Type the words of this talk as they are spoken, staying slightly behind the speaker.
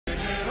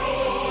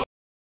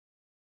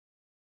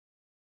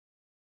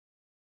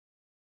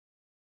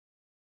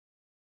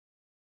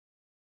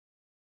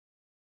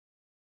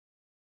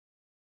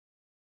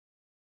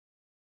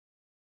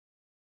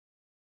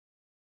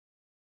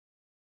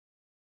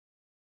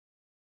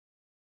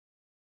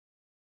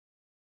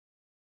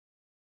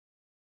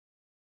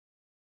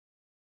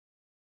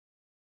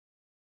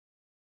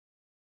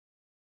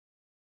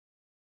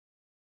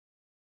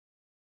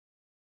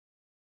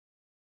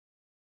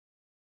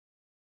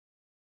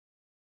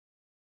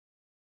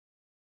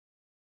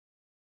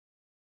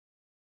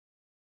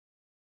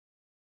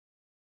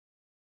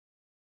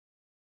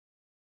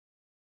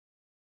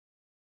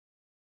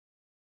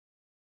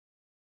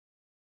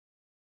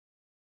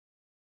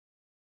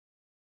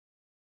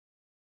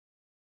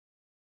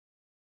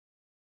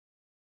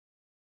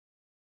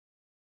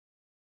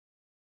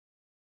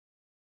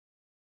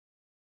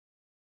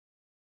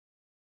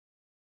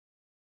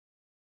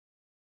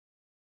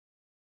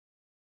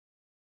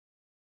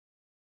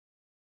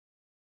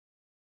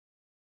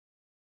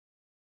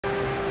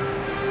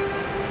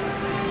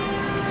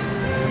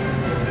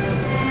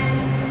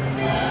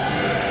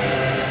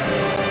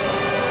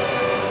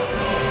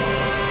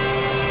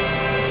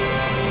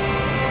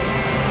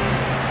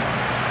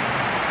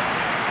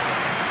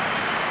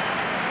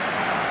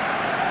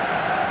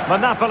The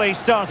Napoli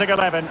starting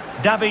 11.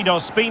 David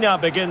Ospina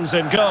begins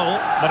in goal.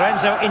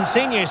 Lorenzo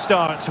Insigne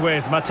starts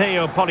with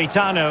Matteo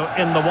Politano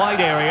in the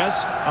wide areas.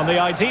 And the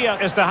idea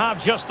is to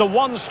have just the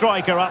one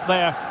striker up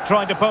there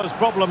trying to pose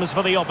problems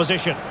for the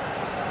opposition.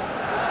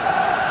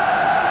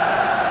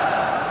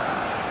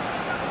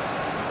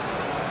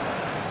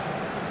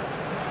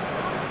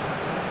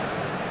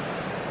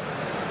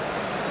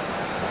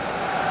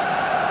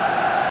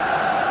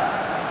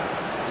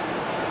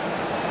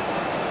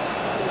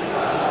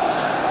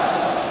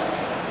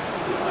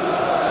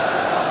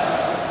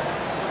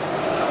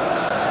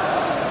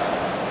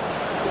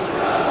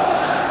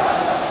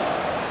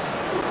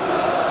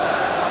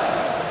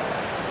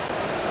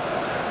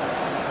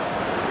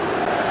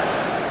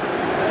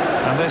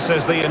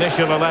 This is the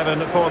initial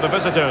 11 for the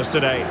visitors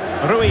today.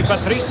 Rui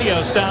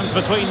Patricio stands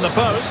between the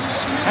posts.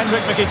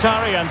 Henrik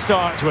Mkhitaryan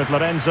starts with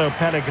Lorenzo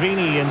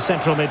Pellegrini in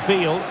central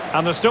midfield.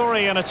 And the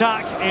story in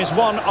attack is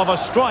one of a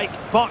strike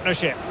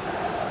partnership.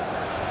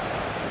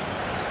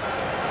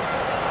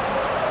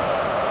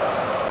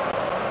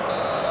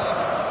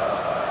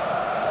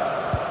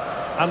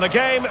 And the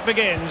game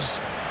begins.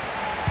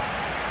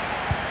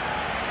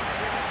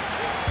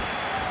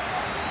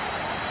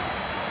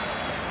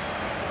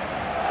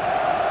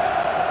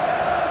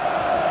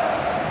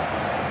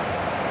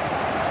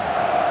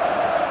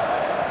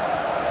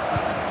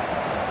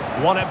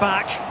 Won it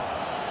back.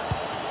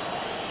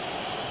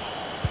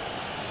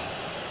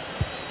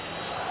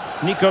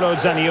 Nicolo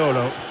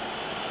Zaniolo.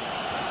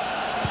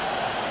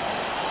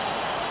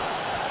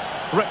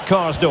 Rick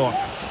Karsdorp.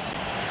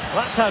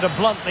 That's how to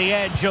blunt the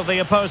edge of the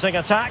opposing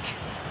attack.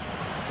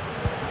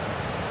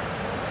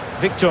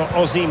 Victor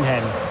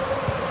Osimhen.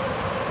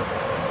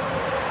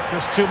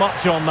 Just too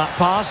much on that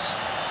pass.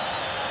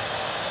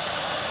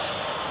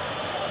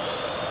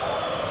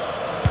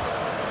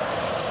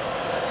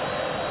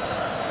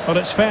 Well,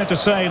 it's fair to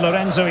say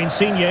Lorenzo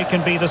Insigne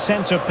can be the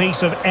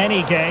centrepiece of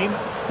any game.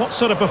 What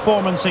sort of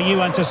performance are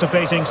you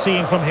anticipating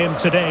seeing from him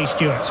today,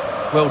 Stuart?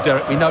 Well,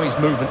 Derek, we know his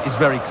movement is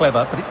very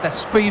clever, but it's the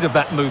speed of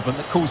that movement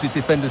that causes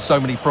defenders so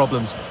many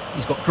problems.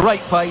 He's got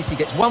great pace, he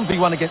gets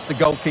 1v1 against the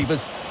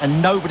goalkeepers,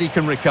 and nobody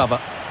can recover.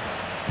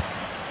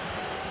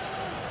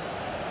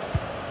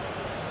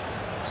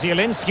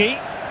 Zielinski.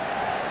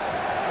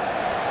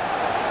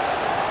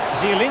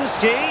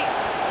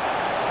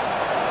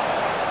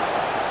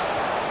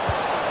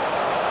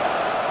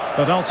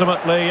 But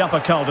ultimately up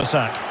a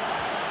cul-de-sac.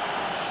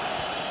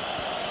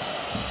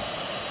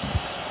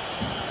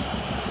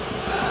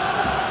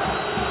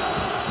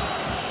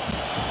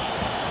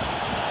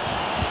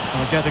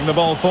 Getting the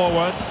ball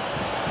forward.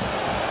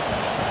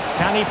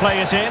 Can he play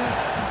it in?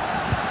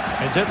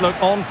 It did look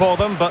on for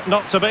them, but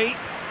not to be.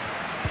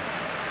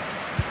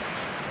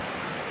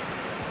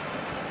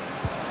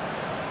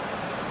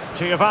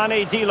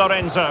 Giovanni Di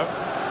Lorenzo.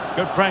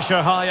 Good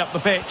pressure high up the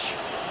pitch.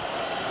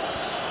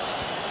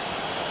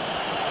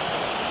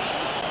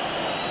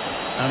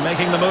 And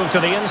making the move to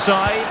the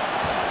inside.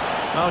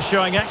 Now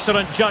showing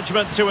excellent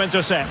judgment to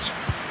intercept.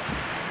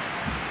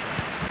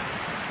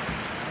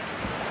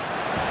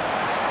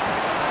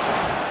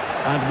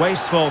 And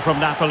wasteful from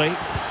Napoli.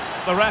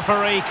 The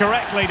referee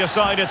correctly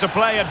decided to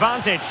play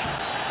advantage.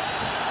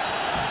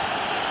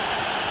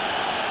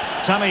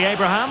 Tammy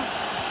Abraham.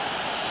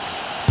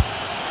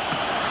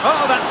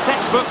 Oh, that's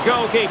textbook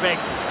goalkeeping.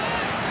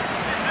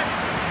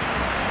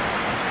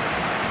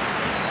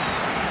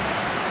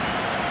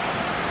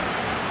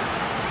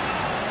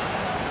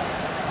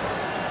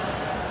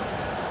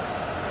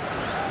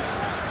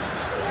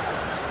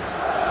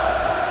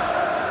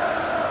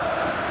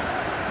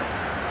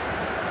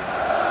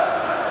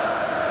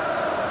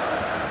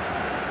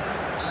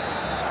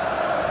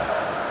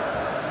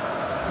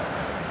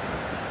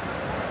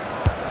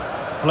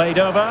 Played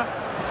over.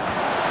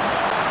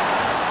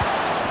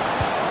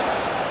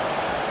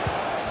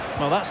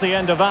 Well, that's the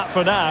end of that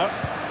for now.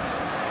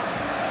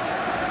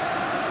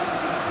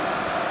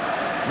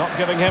 Not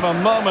giving him a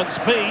moment's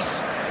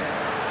peace.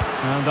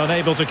 And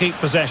unable to keep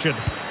possession.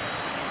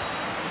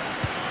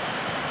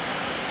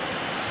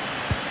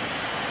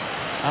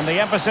 And the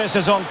emphasis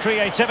is on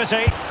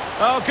creativity.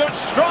 Oh, good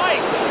strike!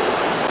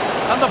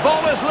 And the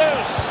ball is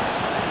loose.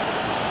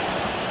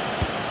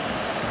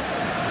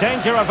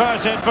 Danger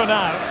averted for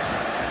now.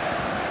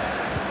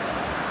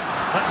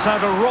 That's how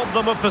to rob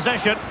them of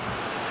possession.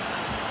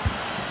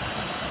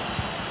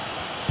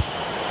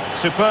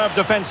 Superb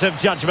defensive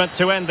judgment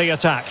to end the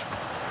attack.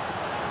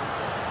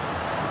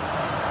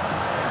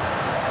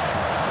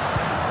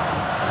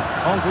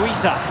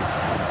 Anguissa.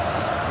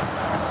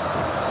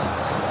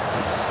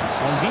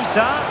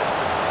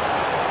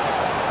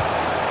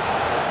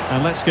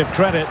 And let's give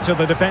credit to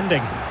the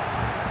defending.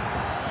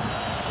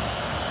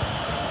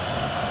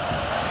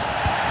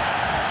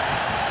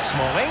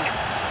 Smalling.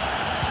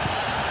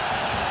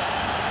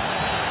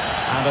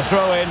 And a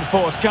throw-in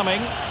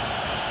forthcoming.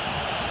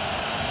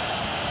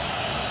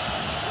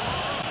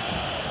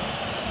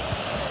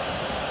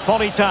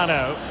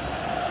 Politano.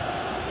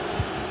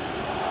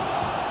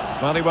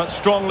 Well, he went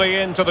strongly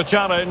into the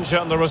challenge,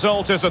 and the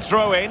result is a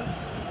throw-in.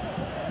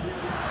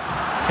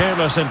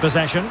 Careless in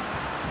possession.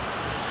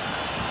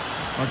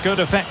 A good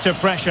effective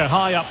pressure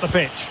high up the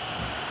pitch.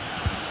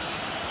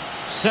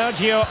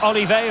 Sergio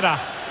Oliveira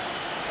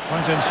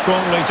went in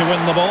strongly to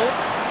win the ball.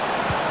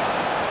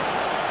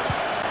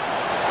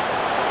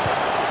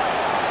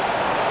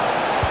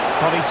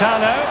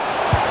 Politano.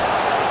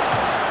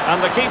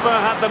 And the keeper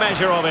had the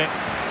measure of it.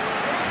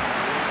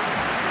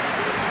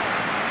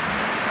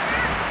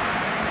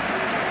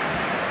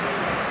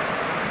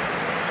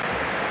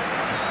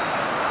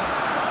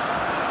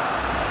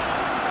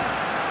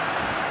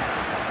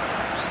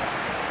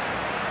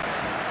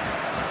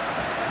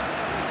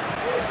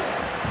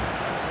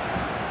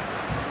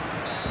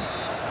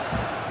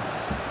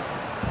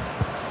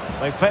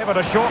 They favoured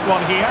a short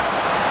one here.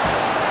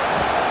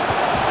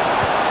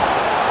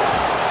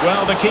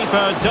 Well, the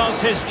keeper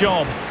does his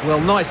job. Well,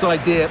 nice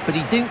idea, but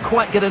he didn't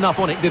quite get enough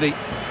on it, did he?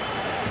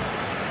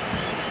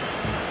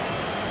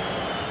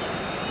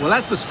 Well,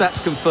 as the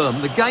stats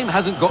confirm, the game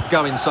hasn't got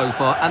going so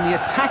far, and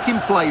the attacking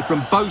play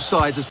from both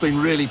sides has been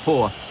really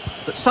poor.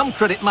 But some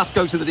credit must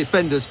go to the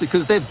defenders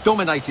because they've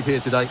dominated here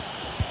today.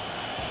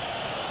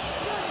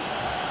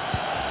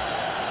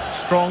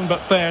 Strong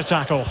but fair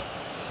tackle.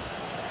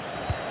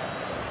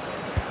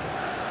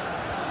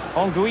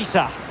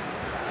 Anguissa.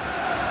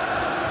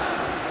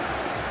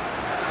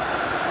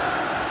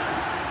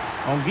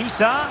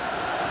 Anguissa.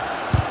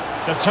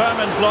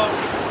 Determined block.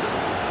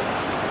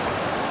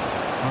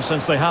 Well,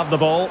 since they have the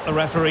ball, the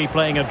referee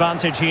playing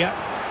advantage here.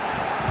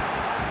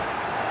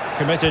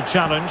 Committed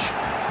challenge.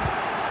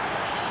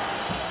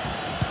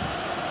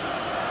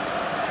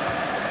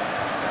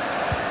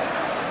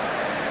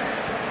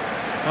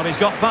 Well, he's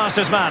got past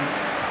his man.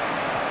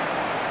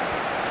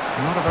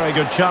 Not a very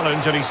good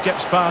challenge, and he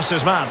skips past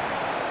his man.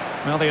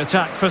 Well, the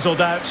attack fizzled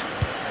out.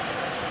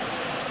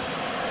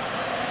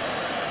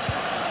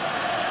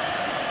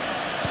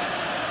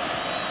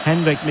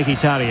 Henrik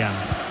Mkhitaryan.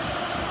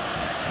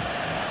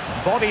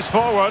 Bodies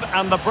forward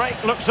and the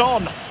break looks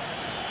on.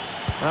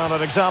 Well,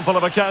 an example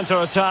of a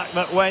counter-attack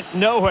that went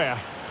nowhere.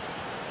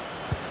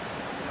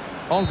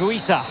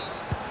 Anguissa.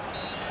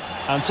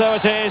 And so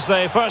it is,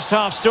 the first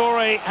half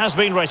story has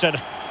been written.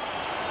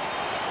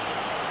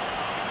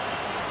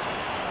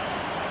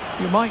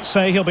 You might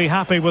say he'll be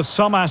happy with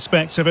some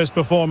aspects of his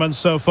performance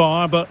so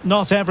far, but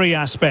not every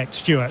aspect,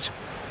 Stuart.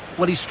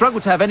 Well, he's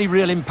struggled to have any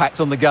real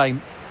impact on the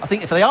game. I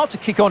think if they are to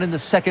kick on in the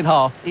second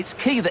half, it's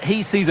key that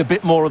he sees a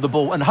bit more of the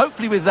ball, and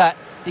hopefully with that,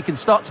 he can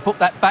start to put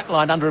that back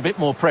line under a bit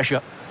more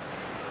pressure.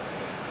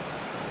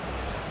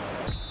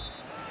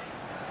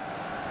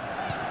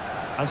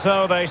 And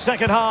so the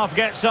second half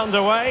gets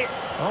underway.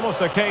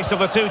 Almost a case of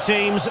the two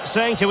teams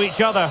saying to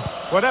each other,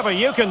 whatever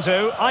you can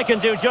do, I can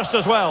do just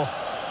as well.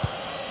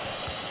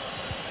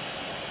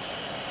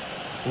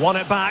 Won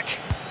it back.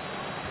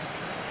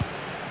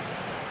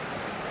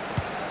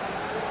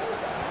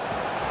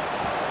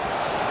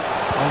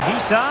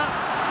 Anguissa,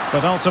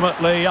 but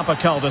ultimately up a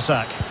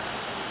cul-de-sac.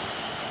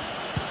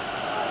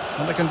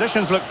 And the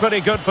conditions look pretty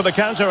good for the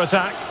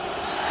counter-attack.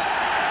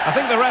 I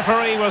think the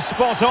referee was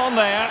spot on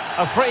there.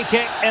 A free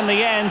kick in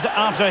the end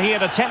after he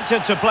had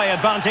attempted to play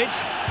advantage.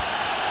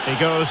 He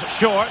goes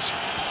short.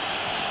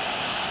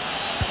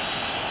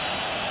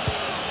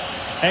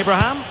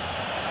 Abraham.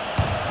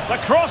 The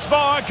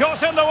crossbar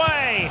got in the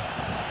way.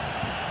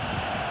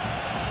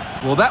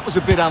 Well, that was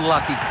a bit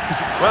unlucky.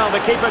 Well, the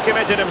keeper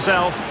committed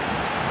himself.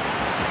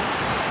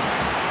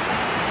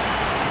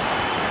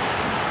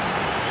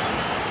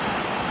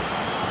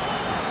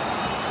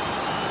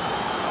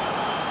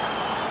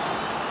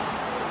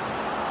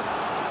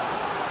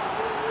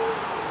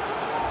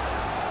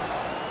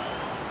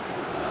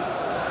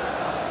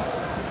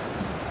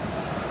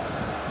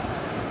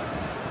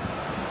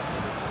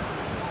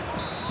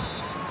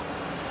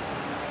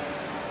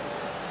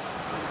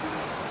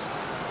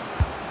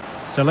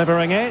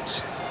 Delivering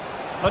it.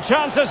 The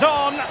chance is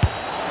on.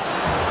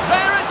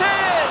 There it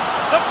is!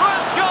 The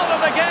first goal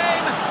of the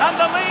game, and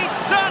the lead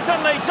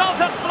certainly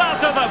doesn't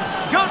flatter them.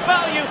 Good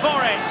value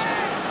for it.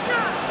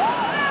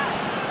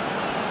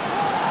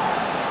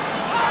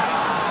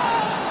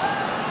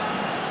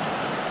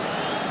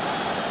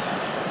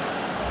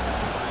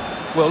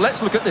 Well,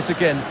 let's look at this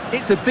again.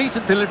 It's a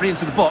decent delivery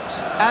into the box,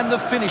 and the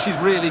finish is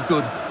really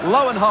good.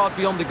 Low and hard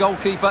beyond the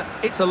goalkeeper.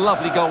 It's a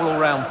lovely goal all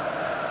round.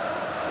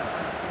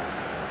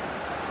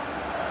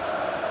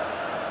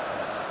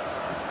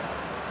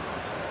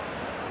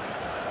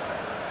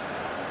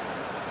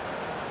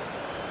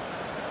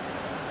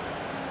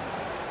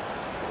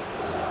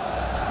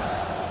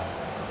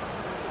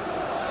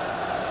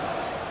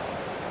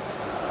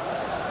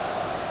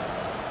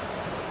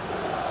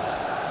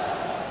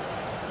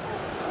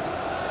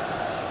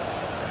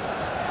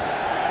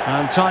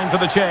 And time for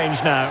the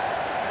change now.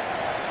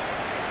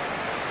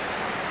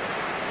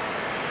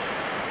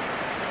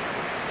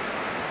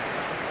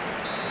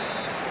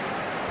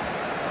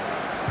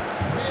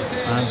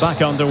 And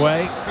back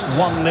underway.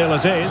 1-0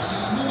 it is.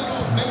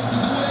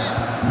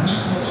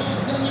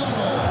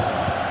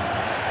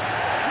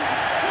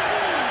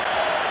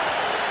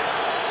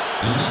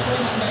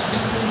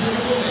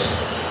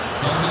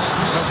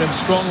 Going in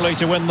strongly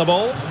to win the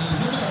ball.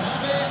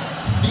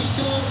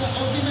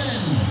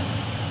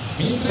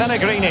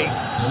 Pellegrini.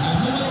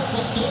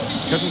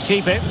 Couldn't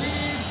keep it.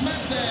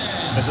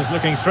 This is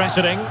looking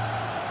threatening.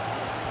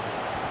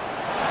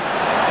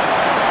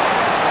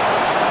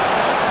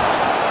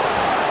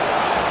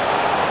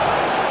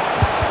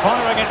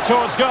 Firing it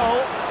towards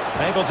goal.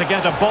 Able to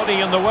get a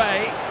body in the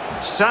way.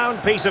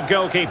 Sound piece of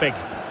goalkeeping.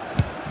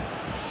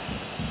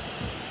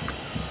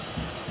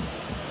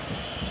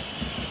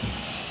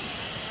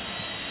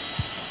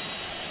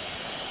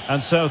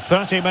 And so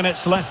 30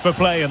 minutes left for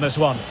play in this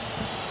one.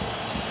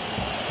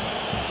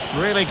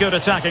 Really good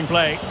attacking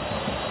play.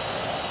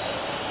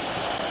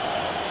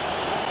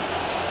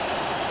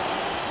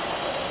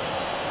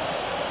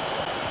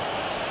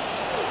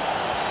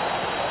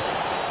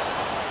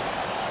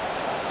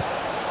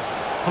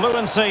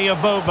 Fluency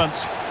of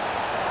movement.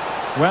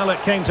 Well,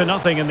 it came to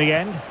nothing in the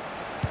end.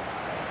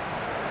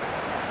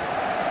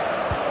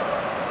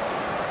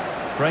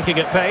 Breaking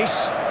at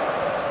pace.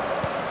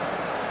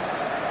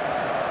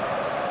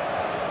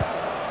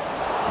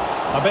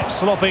 A bit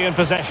sloppy in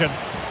possession.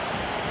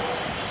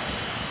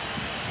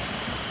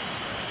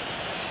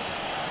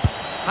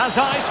 Has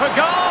eyes for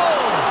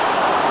goal!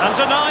 And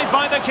denied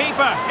by the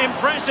keeper.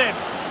 Impressive.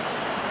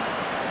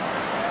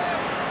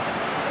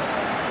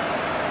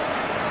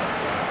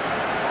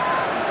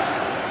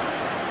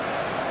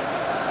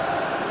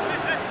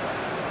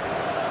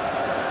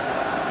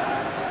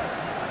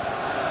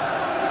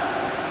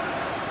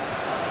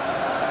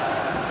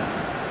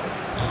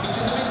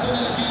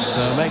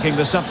 So making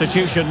the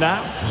substitution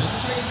now.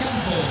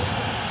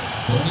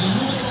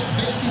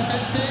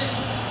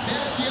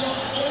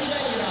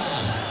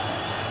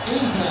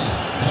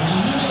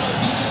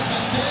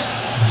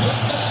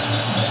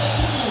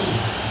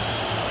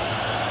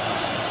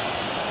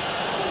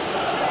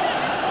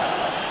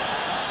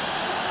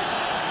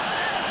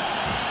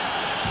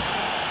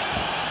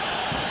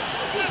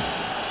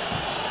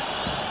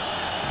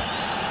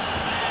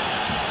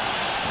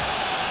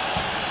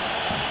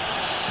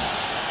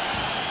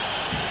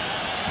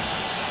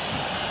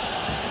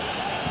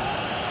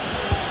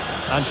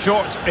 And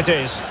short it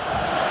is.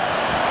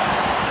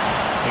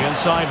 The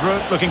inside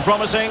route looking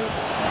promising.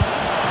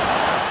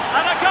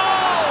 And a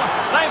goal!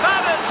 They've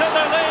added to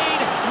the lead.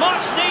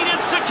 Much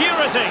needed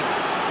security.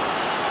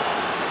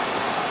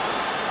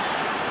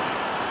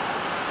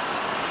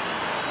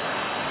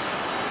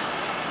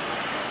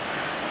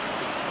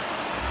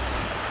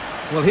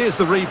 Well, here's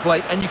the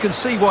replay, and you can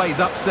see why he's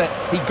upset.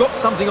 He got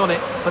something on it,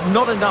 but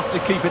not enough to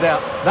keep it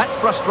out. That's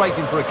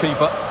frustrating for a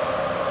keeper.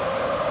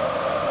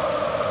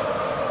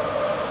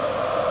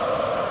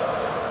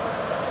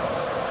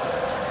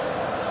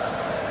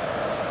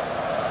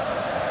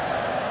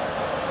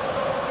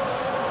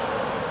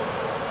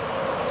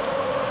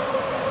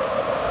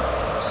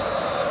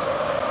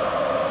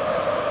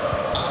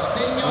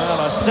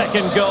 Well, a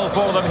second goal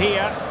for them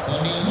here.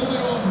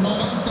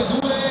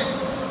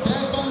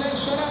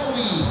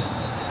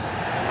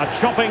 A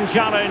chopping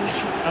challenge,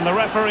 and the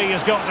referee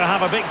has got to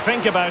have a big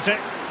think about it.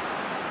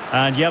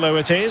 And yellow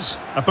it is.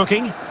 A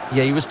booking.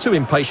 Yeah, he was too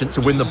impatient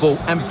to win the ball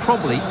and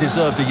probably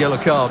deserved a yellow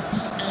card.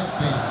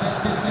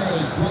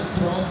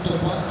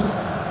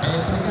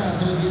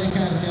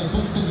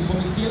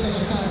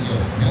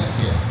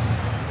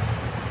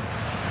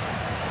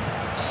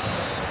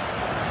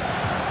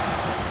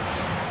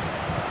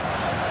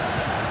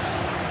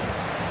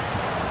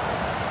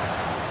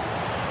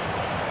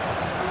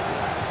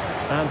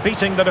 And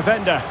beating the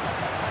defender.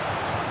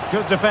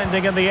 Good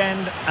defending in the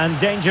end, and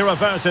danger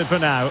averted for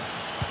now.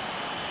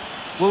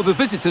 Well, the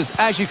visitors,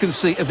 as you can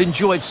see, have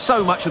enjoyed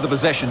so much of the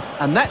possession,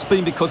 and that's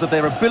been because of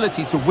their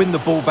ability to win the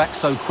ball back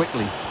so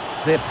quickly.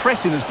 Their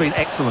pressing has been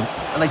excellent,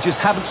 and they just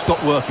haven't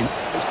stopped working.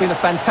 It's been a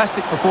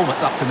fantastic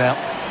performance up to now.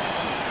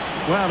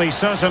 Well, he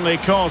certainly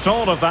caught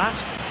all of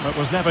that, but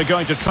was never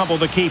going to trouble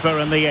the keeper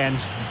in the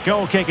end.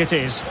 Goal kick it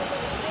is.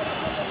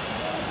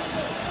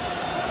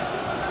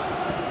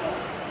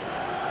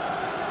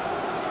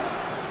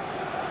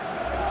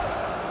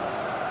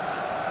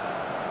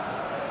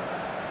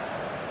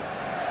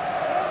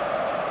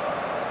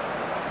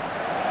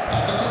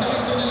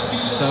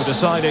 So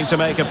deciding to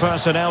make a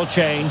personnel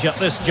change at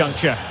this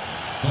juncture.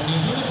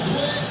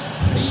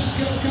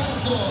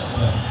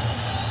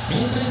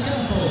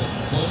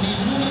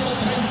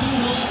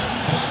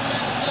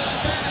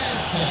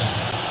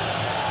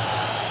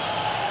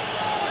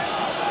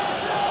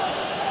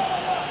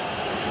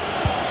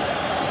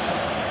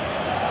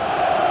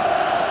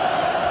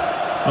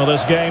 Well,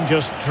 this game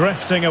just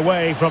drifting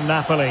away from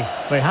Napoli.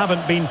 They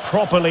haven't been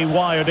properly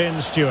wired in,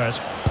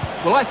 Stuart.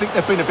 Well, I think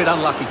they've been a bit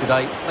unlucky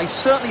today. They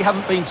certainly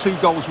haven't been 2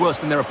 goals worse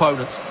than their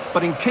opponents,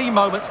 but in key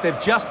moments they've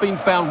just been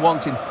found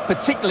wanting,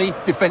 particularly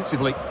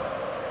defensively.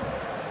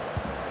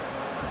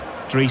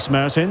 Dries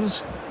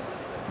Mertens.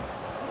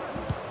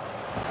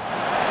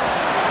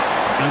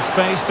 And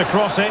space to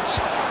cross it.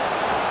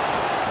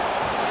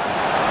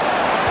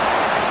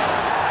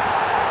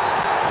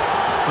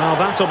 Well,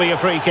 that'll be a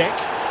free kick.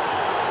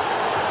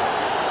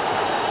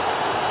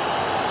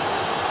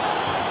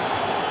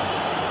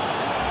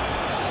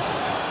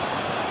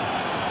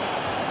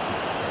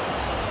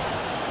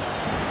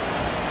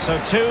 So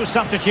two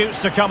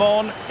substitutes to come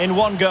on in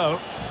one go.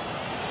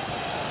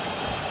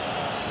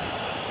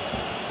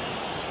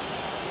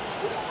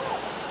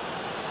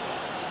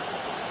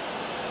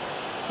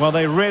 Well,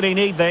 they really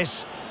need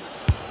this.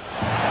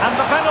 And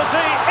the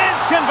penalty is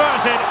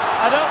converted.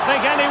 I don't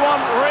think anyone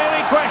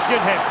really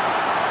questioned him.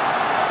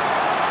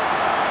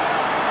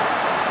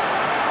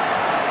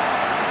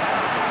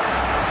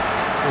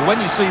 Well,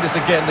 when you see this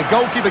again, the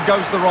goalkeeper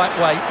goes the right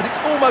way, but it's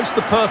almost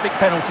the perfect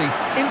penalty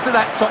into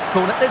that top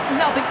corner. There's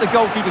nothing the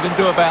goalkeeper can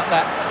do about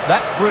that.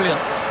 That's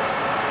brilliant.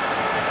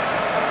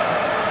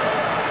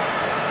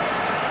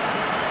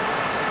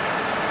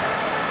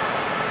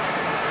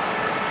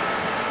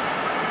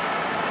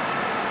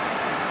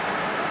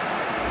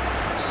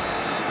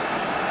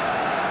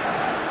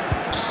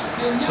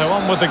 So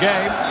on with the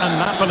game, and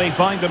Napoli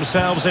find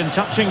themselves in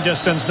touching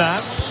distance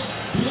now.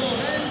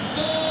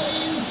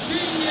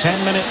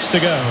 10 minutes to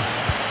go.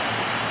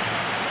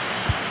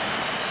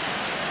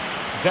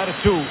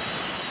 Vertu.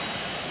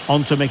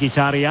 On to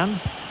Mkhitaryan.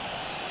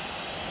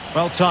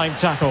 Well-timed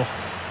tackle.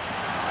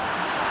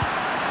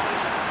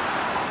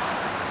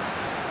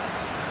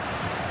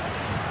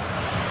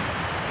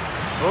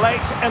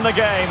 Late in the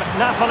game,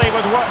 Napoli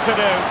with work to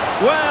do.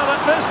 Well,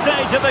 at this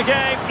stage of the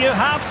game, you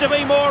have to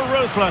be more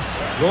ruthless.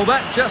 Well,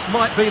 that just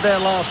might be their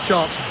last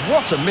chance.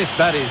 What a miss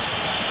that is.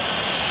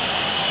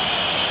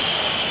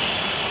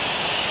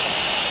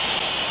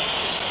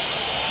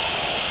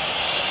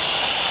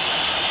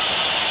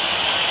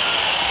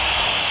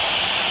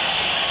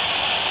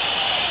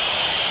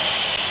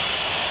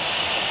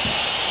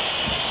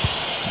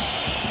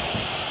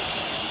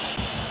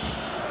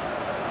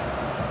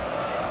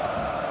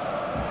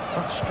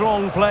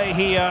 Strong play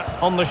here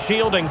on the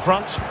shielding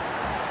front.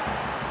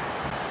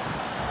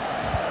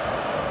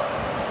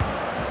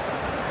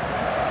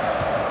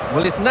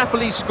 Well, if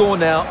Napoli score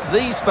now,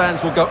 these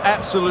fans will go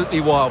absolutely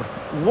wild.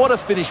 What a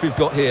finish we've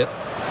got here.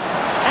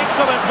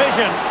 Excellent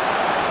vision.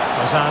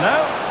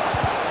 Lozano.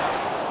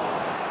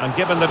 And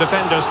given the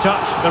defender's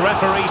touch, the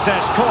referee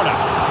says corner.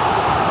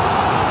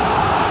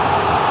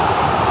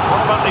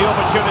 What about the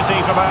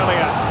opportunity from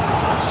earlier?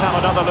 Let's have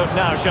another look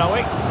now, shall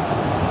we?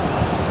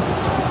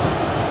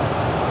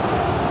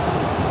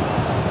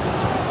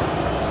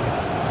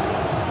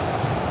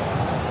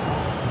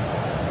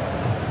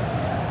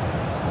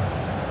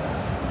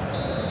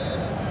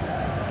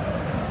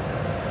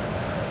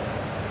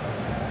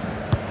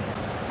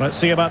 Let's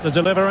see about the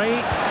delivery.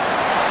 And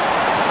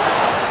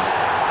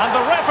the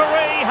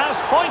referee has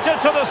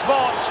pointed to the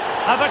spot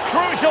at a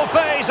crucial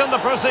phase in the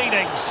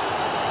proceedings.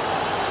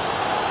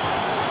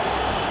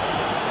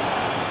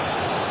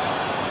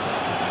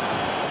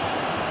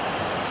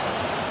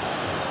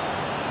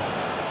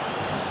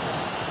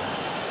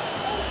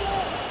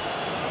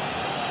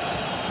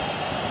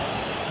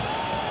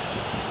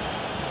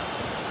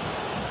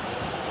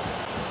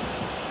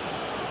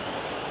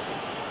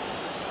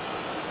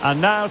 And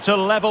now to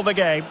level the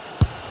game.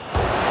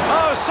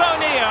 Oh, so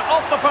near,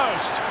 off the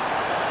post.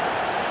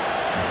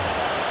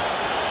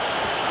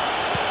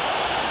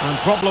 And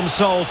problem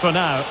solved for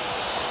now.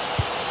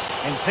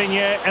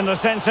 Insigne in the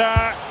centre.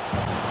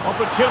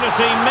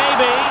 Opportunity,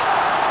 maybe.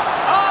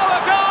 Oh,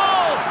 a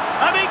goal!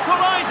 An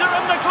equaliser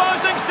in the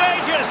closing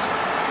stages.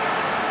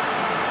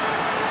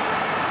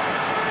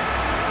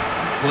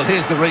 Well,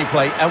 here's the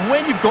replay, and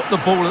when you've got the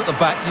ball at the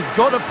back, you've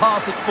got to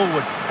pass it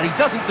forward, and he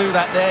doesn't do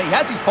that there. He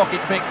has his pocket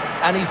picked,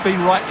 and he's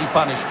been rightly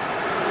punished.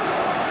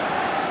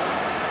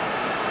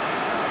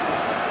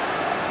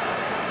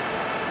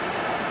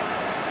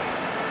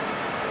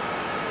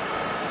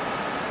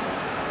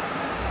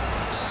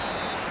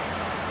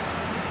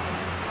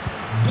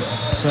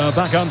 So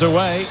back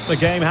underway, the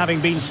game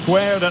having been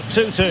squared at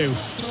 2-2.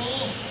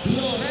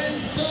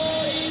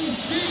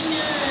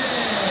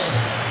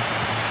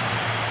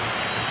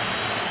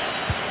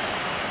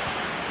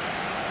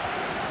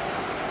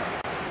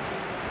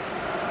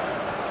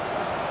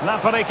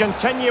 Napoli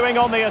continuing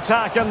on the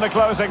attack in the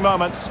closing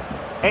moments.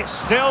 It's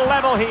still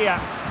level here.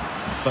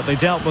 But they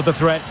dealt with the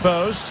threat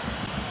posed.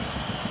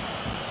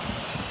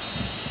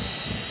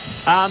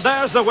 And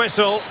there's the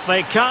whistle.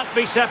 They can't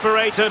be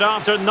separated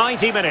after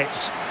 90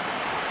 minutes.